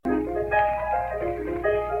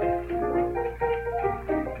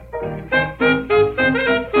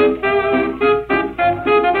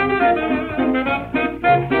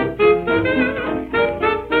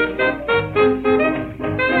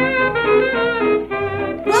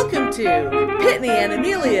to Pitney and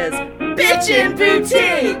Amelia's Bitchin'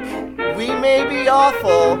 Boutique! We may be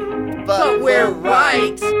awful, but we're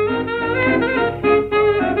right!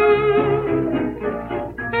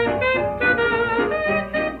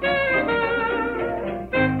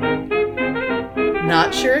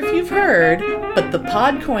 Not sure if you've heard, but the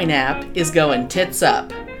Podcoin app is going tits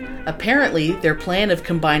up. Apparently, their plan of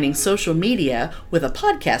combining social media with a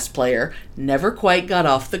podcast player never quite got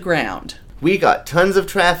off the ground. We got tons of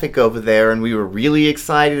traffic over there and we were really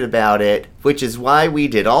excited about it, which is why we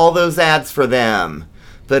did all those ads for them.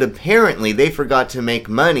 But apparently they forgot to make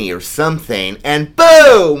money or something, and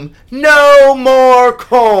boom! No more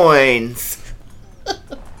coins!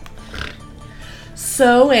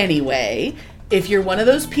 So anyway, if you're one of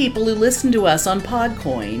those people who listen to us on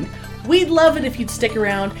Podcoin, we'd love it if you'd stick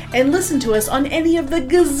around and listen to us on any of the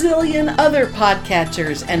gazillion other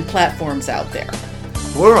podcatchers and platforms out there.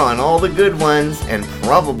 We're on all the good ones and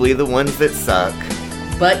probably the ones that suck.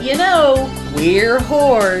 But you know, we're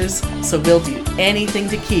whores, so we'll do anything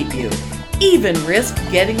to keep you, even risk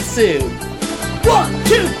getting sued. 1,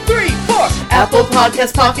 2, 3, 4! Apple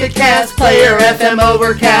Podcast, Pocket Cast, Player FM,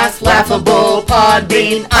 Overcast, Laughable,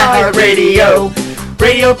 Podbean, iHeartRadio,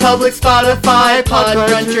 Radio Public, Spotify,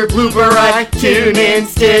 Podcruncher, Blueberry, TuneIn,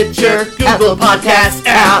 Stitcher, Google Podcast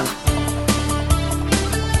app.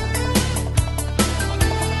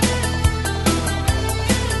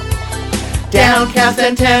 Downcast,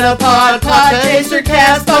 Antenna Pod, Podchaser,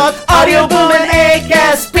 Castbox, Audio Boom and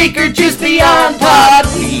Acast, Speaker Juice Beyond Pod.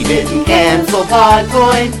 We didn't cancel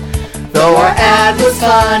Podcoin, though our ad was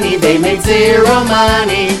funny, they made zero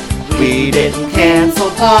money. We didn't cancel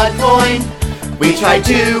Podcoin, we tried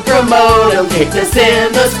to promote them, kicked us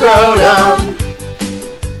in the scrotum.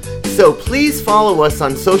 So please follow us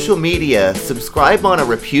on social media, subscribe on a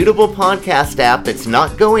reputable podcast app that's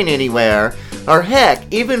not going anywhere, or heck,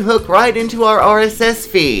 even hook right into our RSS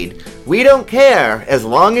feed. We don't care, as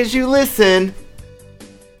long as you listen.